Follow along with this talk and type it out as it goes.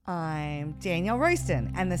I'm Danielle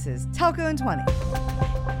Royston, and this is Telco in 20.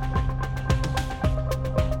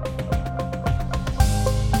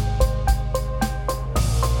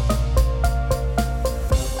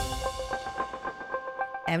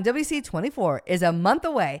 MWC 24 is a month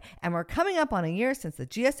away, and we're coming up on a year since the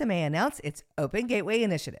GSMA announced its Open Gateway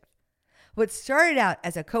Initiative. What started out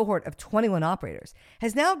as a cohort of 21 operators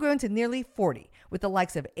has now grown to nearly 40, with the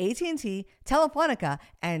likes of AT&T, Telefonica,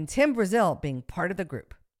 and Tim Brazil being part of the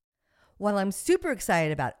group. While I'm super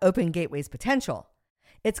excited about Open Gateway's potential,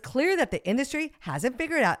 it's clear that the industry hasn't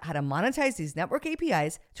figured out how to monetize these network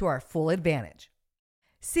APIs to our full advantage.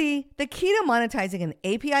 See, the key to monetizing an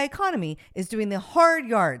API economy is doing the hard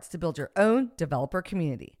yards to build your own developer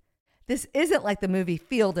community. This isn't like the movie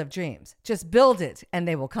Field of Dreams. Just build it and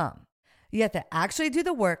they will come. You have to actually do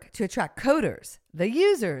the work to attract coders, the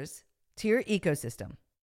users, to your ecosystem.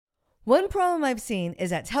 One problem I've seen is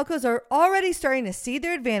that telcos are already starting to see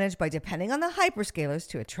their advantage by depending on the hyperscalers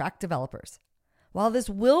to attract developers. While this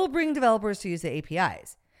will bring developers to use the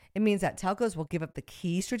APIs, it means that telcos will give up the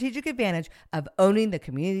key strategic advantage of owning the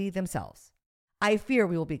community themselves. I fear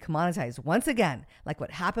we will be commoditized once again, like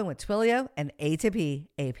what happened with Twilio and A2P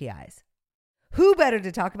APIs. Who better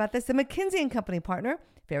to talk about this than McKinsey & Company partner,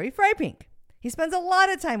 Ferry Freipink? He spends a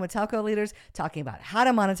lot of time with telco leaders talking about how to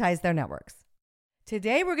monetize their networks.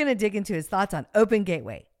 Today, we're going to dig into his thoughts on Open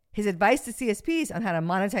Gateway, his advice to CSPs on how to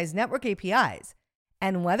monetize network APIs,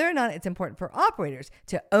 and whether or not it's important for operators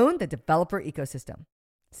to own the developer ecosystem.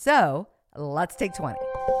 So, let's take 20.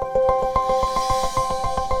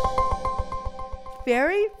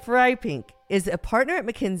 Ferry Freipink is a partner at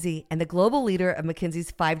McKinsey and the global leader of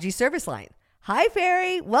McKinsey's 5G service line. Hi,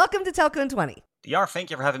 Ferry. Welcome to Telco in 20. DR, thank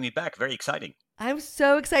you for having me back. Very exciting. I'm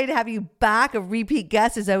so excited to have you back. A repeat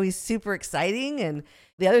guest is always super exciting. And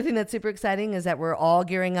the other thing that's super exciting is that we're all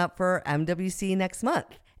gearing up for MWC next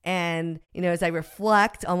month. And, as I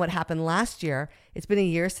reflect on what happened last year, it's been a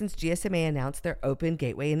year since GSMA announced their Open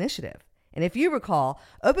Gateway Initiative. And if you recall,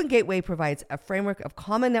 Open Gateway provides a framework of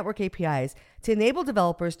common network APIs to enable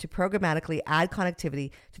developers to programmatically add connectivity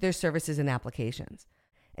to their services and applications.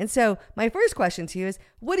 And so my first question to you is,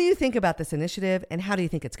 what do you think about this initiative and how do you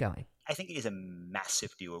think it's going? I think it is a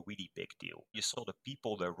massive deal, a really big deal. You saw the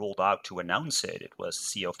people that rolled out to announce it. It was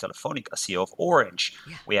CEO of Telefonica, CEO of Orange.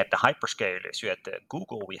 Yeah. We had the hyperscalers, you had the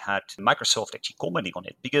Google, we had Microsoft actually commenting on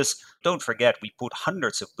it. Because don't forget, we put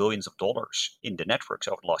hundreds of billions of dollars in the networks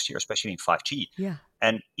over the last year, especially in 5G. Yeah.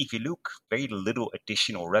 And if you look, very little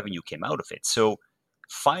additional revenue came out of it. So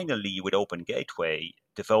finally, with Open Gateway,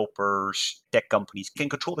 developers, tech companies can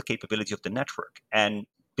control the capability of the network. And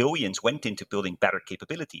billions went into building better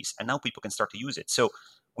capabilities. And now people can start to use it. So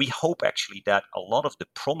we hope actually that a lot of the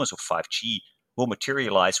promise of 5G will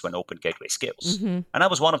materialize when Open Gateway scales. Mm-hmm. And I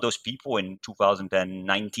was one of those people in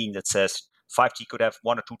 2019 that says 5G could have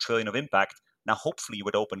 1 or 2 trillion of impact. Now, hopefully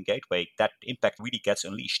with Open Gateway, that impact really gets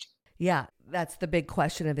unleashed. Yeah, that's the big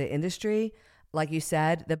question of the industry. Like you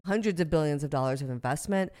said, the hundreds of billions of dollars of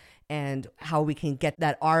investment and how we can get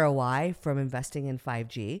that ROI from investing in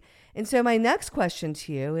 5G. And so my next question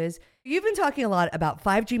to you is, you've been talking a lot about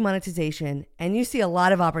 5G monetization and you see a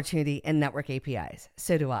lot of opportunity in network APIs.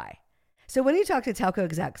 So do I. So when you talk to telco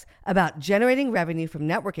execs about generating revenue from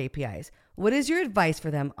network APIs, what is your advice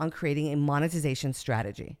for them on creating a monetization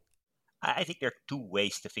strategy? I think there are 2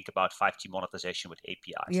 ways to think about 5G monetization with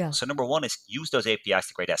APIs. Yeah. So number 1 is use those APIs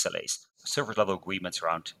to create SLAs, service level agreements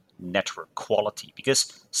around network quality,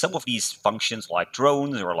 because some of these functions like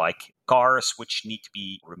drones or like cars, which need to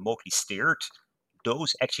be remotely steered,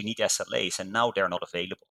 those actually need SLAs and now they're not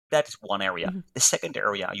available. That is one area. Mm-hmm. The second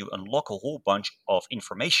area, you unlock a whole bunch of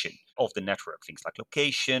information of the network, things like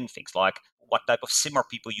location, things like what type of SIM are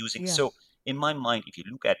people using. Yeah. So in my mind, if you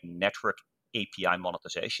look at network API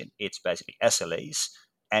monetization, it's basically SLAs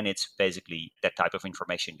and it's basically that type of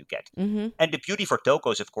information you get. Mm-hmm. And the beauty for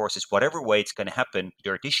telcos, of course, is whatever way it's going to happen,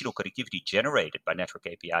 their additional connectivity generated by network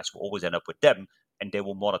APIs will always end up with them and they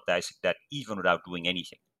will monetize that even without doing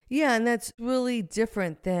anything. Yeah, and that's really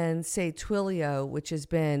different than, say, Twilio, which has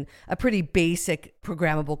been a pretty basic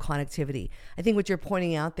programmable connectivity. I think what you're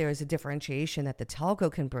pointing out there is a differentiation that the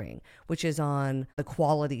telco can bring, which is on the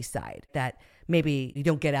quality side that maybe you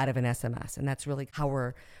don't get out of an SMS. And that's really how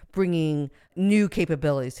we're bringing new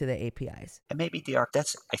capabilities to the APIs. And maybe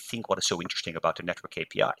that's, I think, what is so interesting about the network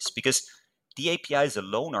APIs, because the APIs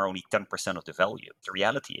alone are only 10% of the value. The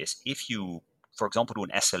reality is if you, for example, do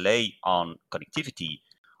an SLA on connectivity,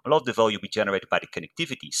 a lot of the value will be generated by the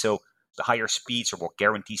connectivity. So the higher speeds or more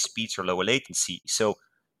guaranteed speeds or lower latency. So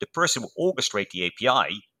the person will orchestrate the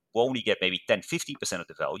API will only get maybe 10, 15% of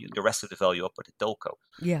the value, and the rest of the value up at the telco.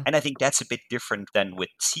 Yeah. And I think that's a bit different than with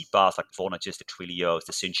CPaaS, like Vonages, the Twilios,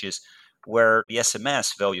 the Cinches, where the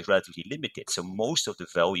SMS value is relatively limited. So most of the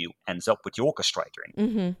value ends up with the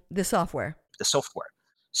orchestrator The software. the software.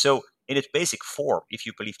 So in its basic form, if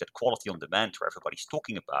you believe that quality on demand, where everybody's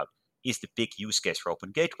talking about, is the big use case for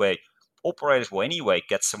Open Gateway, operators will anyway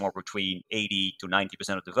get somewhere between 80 to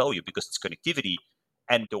 90% of the value because it's connectivity.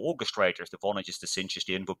 And the orchestrators, the Vonages, the Cinches,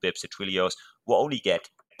 the InfoBips, the Twilios, will only get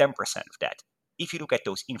 10% of that. If you look at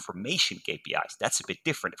those information KPIs, that's a bit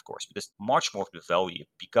different, of course, because much more of the value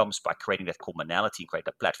becomes by creating that commonality and create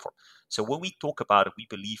that platform. So when we talk about it, we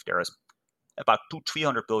believe there is about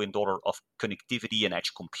 $200-300 billion of connectivity and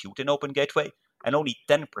edge compute in Open Gateway, and only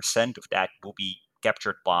 10% of that will be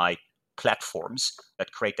captured by platforms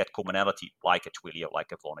that create that commonality, like a Twilio,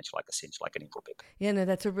 like a Vonage, like a Cinch, like an InfoBip. Yeah, no,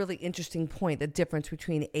 that's a really interesting point, the difference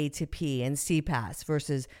between A2P and CPaaS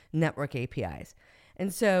versus network APIs.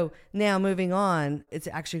 And so now moving on, it's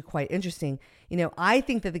actually quite interesting. I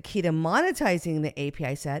think that the key to monetizing the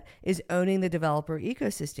API set is owning the developer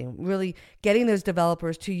ecosystem, really getting those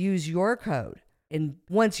developers to use your code. And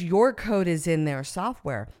once your code is in their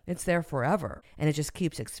software, it's there forever. And it just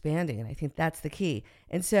keeps expanding. And I think that's the key.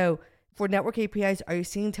 And so for network APIs, are you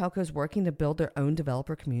seeing telcos working to build their own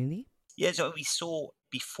developer community? Yeah, so we saw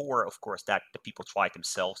before, of course, that the people tried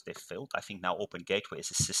themselves, they failed. I think now Open Gateway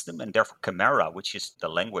is a system, and therefore Chimera, which is the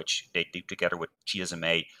language they do together with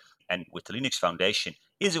GSMA and with the Linux Foundation,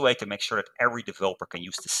 is a way to make sure that every developer can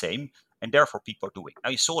use the same, and therefore people are doing. Now,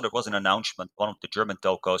 you saw there was an announcement, one of the German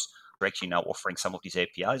telcos are actually now offering some of these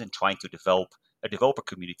APIs and trying to develop a developer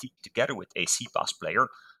community together with a CPaaS player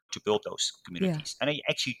to build those communities. Yeah. And I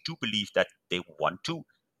actually do believe that they want to,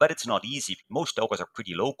 but it's not easy. Most telcos are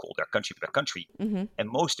pretty local. They're country by country. Mm-hmm. And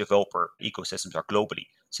most developer ecosystems are globally.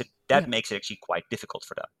 So that makes it actually quite difficult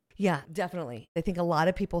for them. Yeah, definitely. I think a lot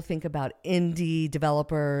of people think about indie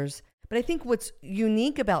developers, but I think what's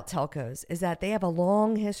unique about telcos is that they have a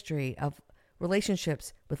long history of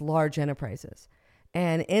relationships with large enterprises.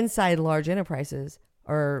 And inside large enterprises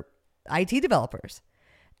are IT developers.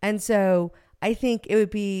 And so I think it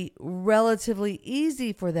would be relatively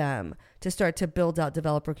easy for them to start to build out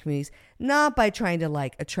developer communities, not by trying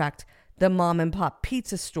to attract the mom and pop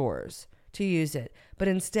pizza stores to use it, but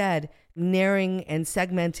instead narrowing and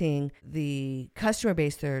segmenting the customer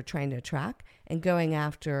base they're trying to attract and going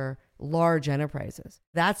after large enterprises.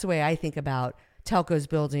 That's the way I think about telcos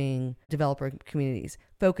building developer communities,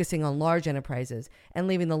 focusing on large enterprises and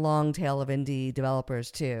leaving the long tail of indie developers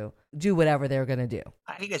to do whatever they're going to do.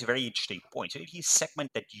 I think that's a very interesting point. So if you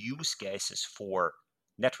segment that use cases for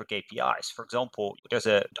network APIs, for example, there's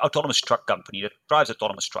an autonomous truck company that drives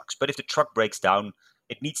autonomous trucks. But if the truck breaks down,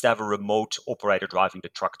 it needs to have a remote operator driving the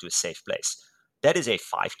truck to a safe place. That is a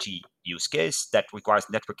 5G use case that requires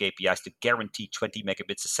network APIs to guarantee 20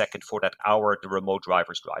 megabits a second for that hour the remote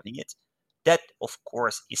driver is driving it. That, of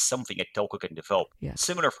course, is something a telco can develop. Yeah.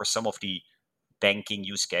 Similar for some of the banking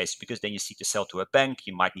use case, because then you see to sell to a bank,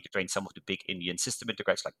 you might need to train some of the big Indian system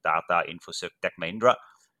integrators like Tata, Infosys, Tech Mahindra.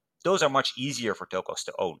 Those are much easier for telcos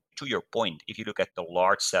to own. To your point, if you look at the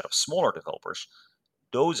large set of smaller developers,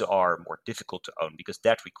 those are more difficult to own because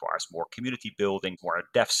that requires more community building, more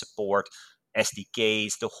dev support,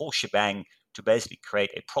 SDKs, the whole shebang to basically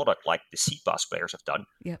create a product like the CPaaS players have done.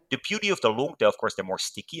 Yeah. The beauty of the long tail, of course, they're more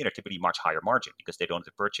sticky and they're typically much higher margin because they don't have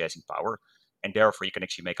the purchasing power. And therefore, you can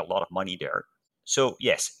actually make a lot of money there. So,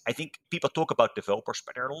 yes, I think people talk about developers,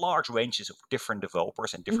 but there are large ranges of different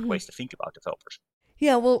developers and different ways to think about developers.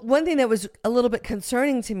 Yeah, well, one thing that was a little bit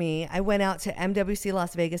concerning to me, I went out to MWC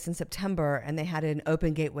Las Vegas in September and they had an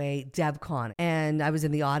Open Gateway DevCon. And I was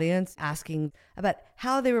in the audience asking about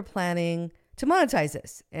how they were planning to monetize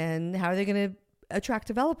this and how are they going to attract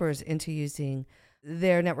developers into using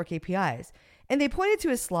their network APIs. And they pointed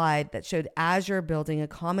to a slide that showed Azure building a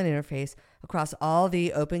common interface across all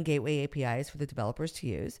the Open Gateway APIs for the developers to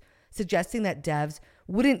use, suggesting that devs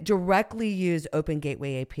wouldn't directly use Open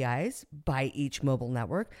Gateway APIs by each mobile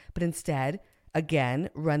network, but instead, again,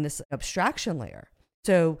 run this abstraction layer.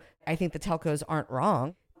 So I think the telcos aren't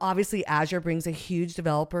wrong. Obviously, Azure brings a huge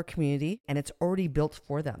developer community, and it's already built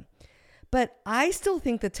for them. But I still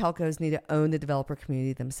think the telcos need to own the developer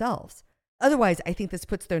community themselves. Otherwise, I think this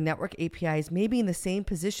puts their network APIs maybe in the same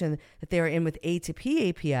position that they are in with A2P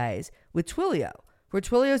APIs with Twilio, where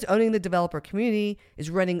Twilio is owning the developer community, is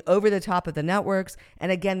running over the top of the networks,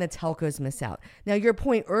 and again, the telcos miss out. Now, your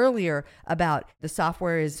point earlier about the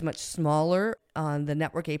software is much smaller on the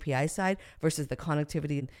network API side versus the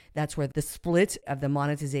connectivity, that's where the split of the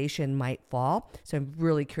monetization might fall. So I'm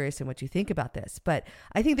really curious in what you think about this. But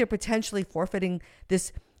I think they're potentially forfeiting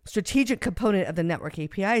this strategic component of the network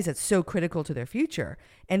APIs that's so critical to their future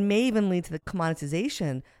and may even lead to the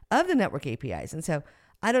commoditization of the network APIs. And so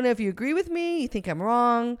I don't know if you agree with me, you think I'm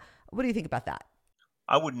wrong. What do you think about that?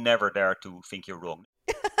 I would never dare to think you're wrong.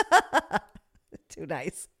 Too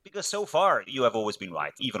nice. Because so far, you have always been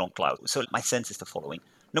right, even on cloud. So my sense is the following.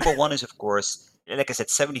 Number one is, of course, like I said,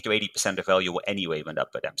 70 to 80% of value will anyway end up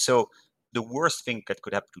with them. So the worst thing that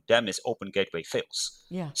could happen to them is Open Gateway fails.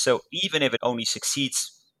 Yeah. So even if it only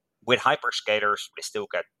succeeds with hyperscalers, they still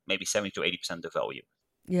get maybe 70 to 80% of value.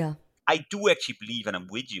 Yeah. I do actually believe, and I'm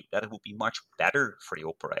with you, that it would be much better for the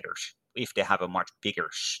operators if they have a much bigger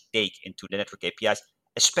stake into the network APIs,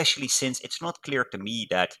 especially since it's not clear to me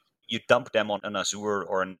that you dump them on an Azure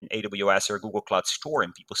or an AWS or a Google Cloud Store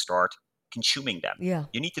and people start consuming them. Yeah.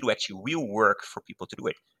 You need to do actually real work for people to do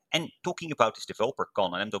it. And talking about this developer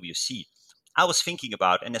con on MWC, I was thinking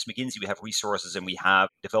about, and as McKinsey, we have resources and we have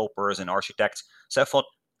developers and architects. So I thought,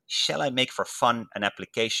 shall I make for fun an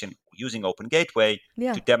application using Open Gateway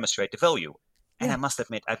Yeah. to demonstrate the value? And Yeah. I must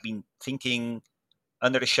admit, I've been thinking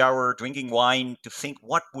under the shower, drinking wine to think,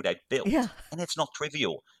 what would I build? Yeah. And it's not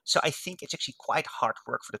trivial. So I think it's actually quite hard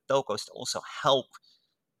work for the telcos to also help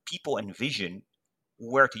people envision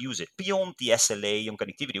where to use it beyond the SLA and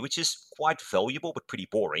connectivity, which is quite valuable but pretty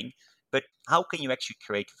boring. But how can you actually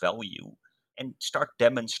create value and start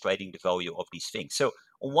demonstrating the value of these things? So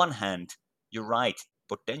on one hand, you're right,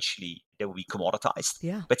 potentially they will be commoditized.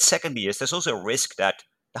 Yeah. But secondly, there's also a risk that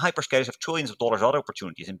the hyperscalers have trillions of dollars other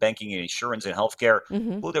opportunities in banking and insurance and healthcare.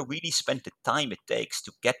 Mm-hmm. Will they really spend the time it takes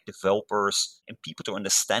to get developers and people to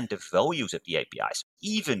understand the values of the APIs?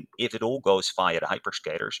 Even if it all goes via the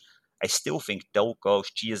hyperscalers, I still think telcos,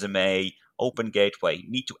 GSMA, Open Gateway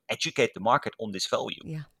need to educate the market on this value.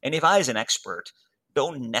 Yeah. And if I, as an expert,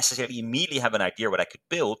 don't necessarily immediately have an idea what I could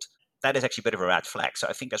build, that is actually a bit of a red flag. So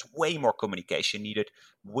I think there's way more communication needed,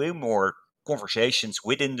 way more conversations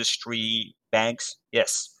with industry, banks.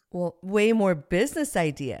 Yes. Well, way more business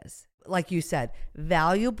ideas. Like you said,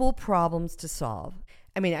 valuable problems to solve.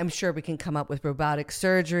 I mean, I'm sure we can come up with robotic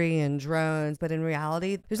surgery and drones, but in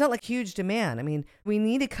reality, there's not like huge demand. I mean, we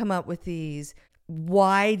need to come up with these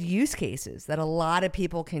wide use cases that a lot of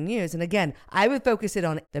people can use. And again, I would focus it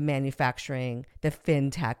on the manufacturing, the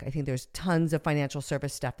fintech. I think there's tons of financial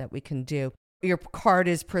service stuff that we can do. Your card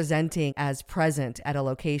is presenting as present at a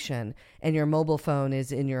location and your mobile phone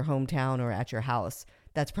is in your hometown or at your house.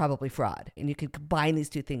 That's probably fraud. And you can combine these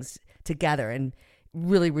two things together and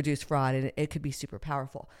really reduce fraud, and it could be super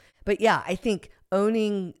powerful. But yeah, I think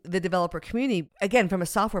owning the developer community, again, from a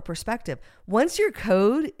software perspective, once your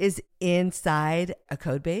code is inside a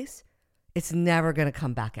code base, it's never going to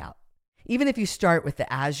come back out. Even if you start with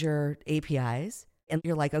the Azure APIs and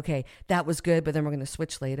you're like, okay, that was good, but then we're going to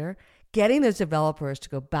switch later, getting those developers to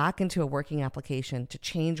go back into a working application to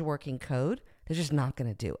change working code, they're just not going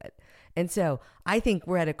to do it. And so I think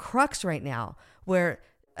we're at a crux right now where,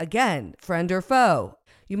 again, friend or foe,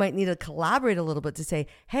 you might need to collaborate a little bit to say,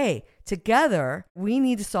 hey, together, we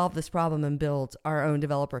need to solve this problem and build our own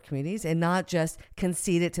developer communities and not just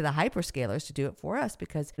concede it to the hyperscalers to do it for us,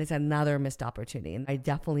 because it's another missed opportunity. And I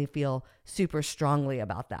definitely feel super strongly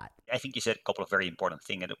about that. I think you said a couple of very important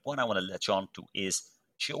things. And the one I want to latch on to is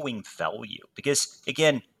showing value. Because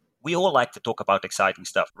again, we all like to talk about exciting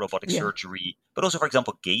stuff, robotic surgery, but also, for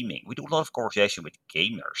example, gaming. We do a lot of conversation with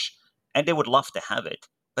gamers and they would love to have it,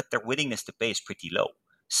 but their willingness to pay is pretty low.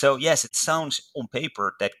 So yes, it sounds on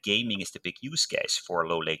paper that gaming is the big use case for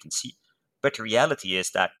low latency, but the reality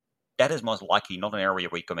is that that is most likely not an area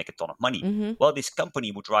where you can make a ton of money. Mm-hmm. Well, this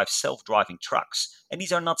company would drive self-driving trucks, and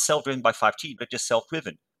these are not self-driven by 5G, they're just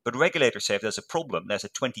self-driven. But regulators say if there's a problem, there's a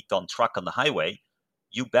 20-ton truck on the highway,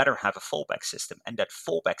 you better have a fallback system, and that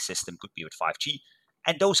fallback system could be with 5G.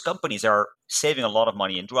 And those companies are saving a lot of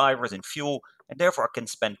money in drivers and fuel, and therefore can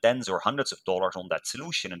spend tens or hundreds of dollars on that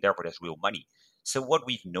solution, and therefore there's real money. So what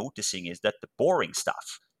we've noticing is that the boring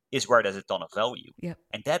stuff is where there's a ton of value. Yep.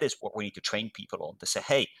 And that is what we need to train people on, to say,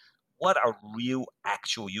 hey, what are real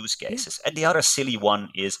actual use cases? And the other silly one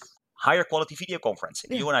is higher quality video conferencing.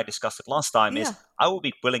 You and I discussed it last time, is I will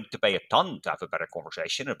be willing to pay a ton to have a better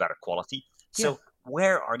conversation, a better quality. So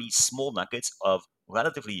where are these small nuggets of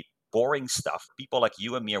relatively boring stuff people like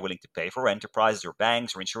you and me are willing to pay for, enterprises or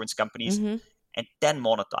banks or insurance companies, and then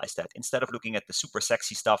monetize that instead of looking at the super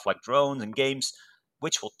sexy stuff like drones and games,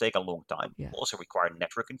 which will take a long time. Will also require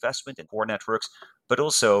network investment in core networks, but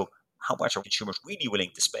also how much are consumers really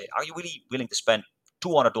willing to spend? Are you really willing to spend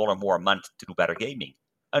 $200 more a month to do better gaming?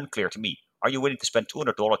 Unclear to me. Are you willing to spend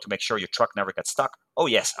 $200 to make sure your truck never gets stuck? oh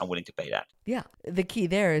yes, I'm willing to pay that. Yeah. The key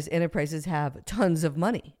there is enterprises have tons of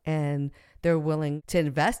money and they're willing to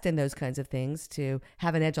invest in those kinds of things to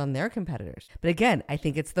have an edge on their competitors. But again, I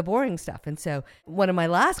think it's the boring stuff. And so one of my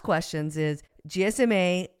last questions is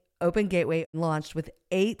GSMA Open Gateway launched with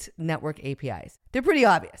 8 network APIs. They're pretty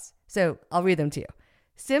obvious. So I'll read them to you.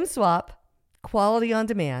 SIM swap, quality on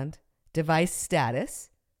demand, device status,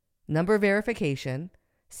 number verification,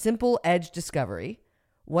 simple edge discovery,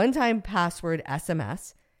 one-time password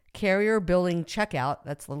SMS, carrier billing checkout,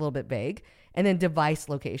 that's a little bit vague, and then device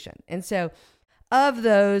location. And so of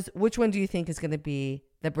those, which one do you think is going to be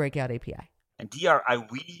the breakout API? And DR, I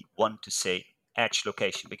really want to say edge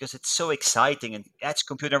location because it's so exciting and edge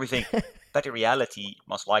compute and everything. But in reality,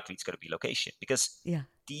 most likely it's going to be location because the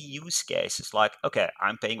use case is like, okay,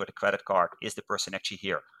 I'm paying with a credit card. Is the person actually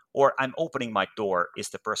here? Or I'm opening my door. Is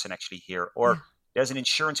the person actually here? Or there's an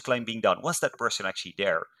insurance claim being done. Was that person actually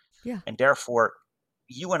there? Yeah. And therefore,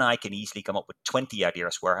 you and I can easily come up with 20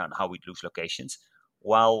 ideas where and how we'd lose locations,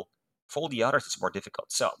 while for all the others, it's more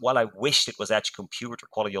difficult. So while I wished it was edge compute or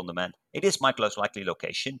quality on demand, it is my most likely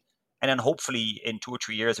location. And then hopefully in 2 or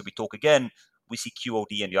 3 years, if we talk again, we see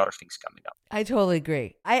QOD and the other things coming up. I totally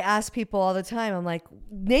agree. I ask people all the time, I'm like,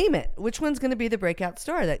 name it. Which one's going to be the breakout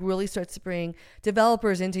star that really starts to bring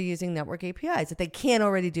developers into using network APIs that they can't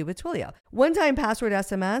already do with Twilio? One-time password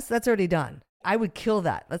SMS, that's already done. I would kill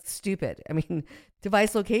that. That's stupid. I mean,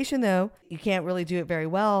 device location, though, you can't really do it very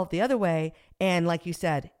well the other way. And like you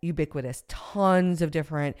said, ubiquitous, tons of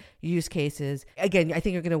different use cases. Again, I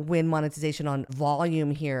think you're going to win monetization on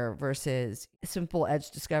volume here versus simple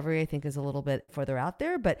edge discovery, I think is a little bit further out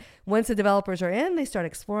there. But once the developers are in, they start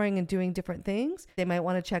exploring and doing different things. They might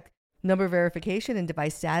want to check number verification and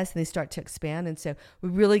device status, and they start to expand. And so we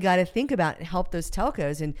really got to think about and help those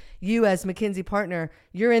telcos. And you as McKinsey partner,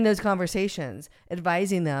 you're in those conversations,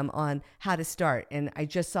 advising them on how to start. And I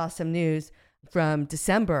just saw some news from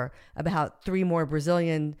December about 3 more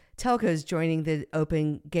Brazilian telcos joining the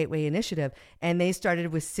Open Gateway Initiative. And they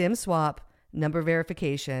started with SIM swap, number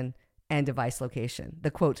verification, and device location, the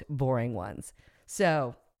quote, boring ones.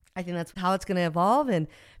 So I think that's how it's going to evolve. And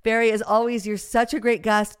Barry, as always, you're such a great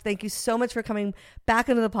guest. Thank you so much for coming back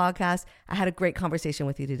into the podcast. I had a great conversation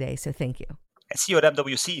with you today, so thank you. And see you at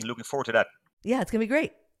MWC. Looking forward to that. Yeah, it's going to be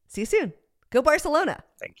great. See you soon. Go Barcelona.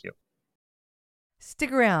 Thank you.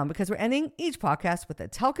 Stick around because we're ending each podcast with a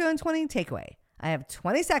Telco in 20 takeaway. I have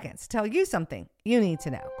 20 seconds to tell you something you need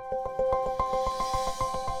to know.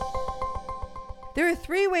 There are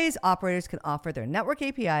 3 ways operators can offer their network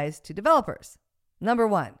APIs to developers. Number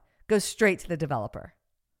 1, go straight to the developer.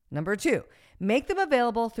 Number 2, make them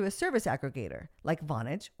available through a service aggregator like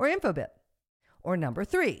Vonage or Infobip. Or number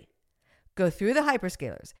 3, go through the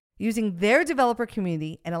hyperscalers, using their developer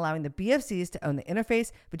community and allowing the BFCs to own the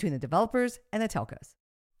interface between the developers and the telcos.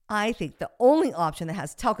 I think the only option that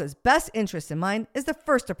has telcos' best interests in mind is the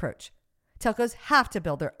first approach. Telcos have to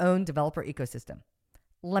build their own developer ecosystem.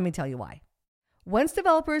 Let me tell you why. Once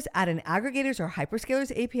developers add an aggregator's or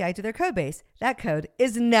hyperscaler's API to their codebase, that code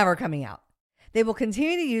is never coming out. They will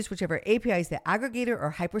continue to use whichever APIs the aggregator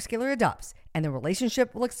or hyperscaler adopts, and the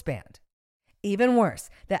relationship will expand. Even worse,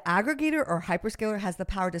 the aggregator or hyperscaler has the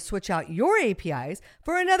power to switch out your APIs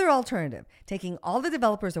for another alternative, taking all the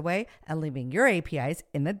developers away and leaving your APIs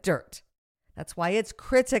in the dirt. That's why it's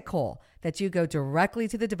critical that you go directly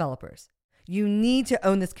to the developers. You need to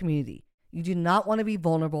own this community. You do not want to be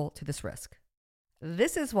vulnerable to this risk.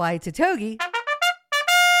 This is why Totogi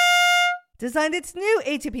designed its new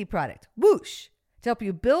A2P product, Whoosh, to help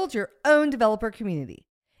you build your own developer community.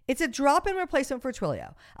 It's a drop-in replacement for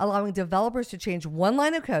Twilio, allowing developers to change one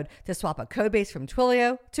line of code to swap a codebase from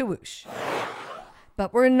Twilio to Whoosh.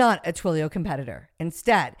 But we're not a Twilio competitor.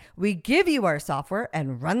 Instead, we give you our software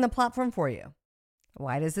and run the platform for you.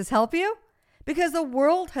 Why does this help you? Because the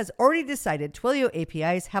world has already decided Twilio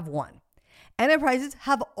APIs have won. Enterprises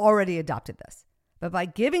have already adopted this. But by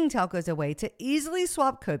giving telcos a way to easily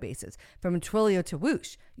swap codebases from Twilio to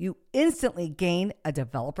Whoosh, you instantly gain a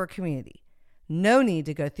developer community. No need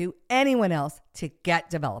to go through anyone else to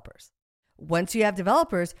get developers. Once you have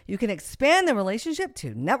developers, you can expand the relationship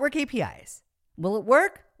to network APIs. Will it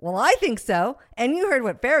work? Well, I think so. And you heard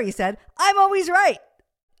what Barry said. I'm always right.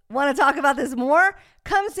 Want to talk about this more?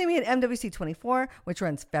 Come see me at MWC 24, which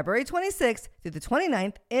runs February 26th through the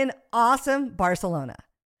 29th in awesome Barcelona.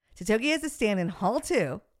 Totogi has a stand in Hall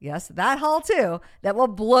 2, yes, that Hall 2, that will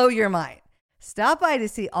blow your mind. Stop by to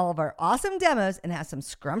see all of our awesome demos and have some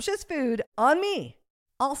scrumptious food on me.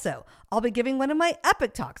 Also, I'll be giving one of my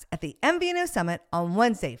epic talks at the MVNO Summit on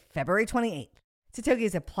Wednesday, February 28th. Totogi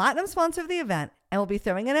is a platinum sponsor of the event and will be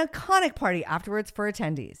throwing an iconic party afterwards for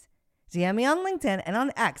attendees. DM me on LinkedIn and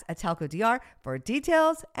on X at TelcoDR for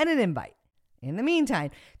details and an invite. In the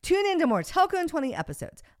meantime, tune in to more Telco in 20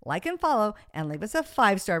 episodes, like and follow, and leave us a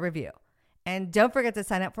 5-star review. And don't forget to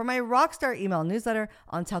sign up for my Rockstar email newsletter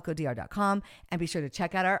on telcodr.com, and be sure to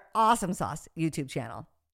check out our Awesome Sauce YouTube channel.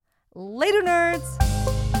 Later,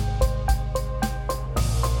 nerds!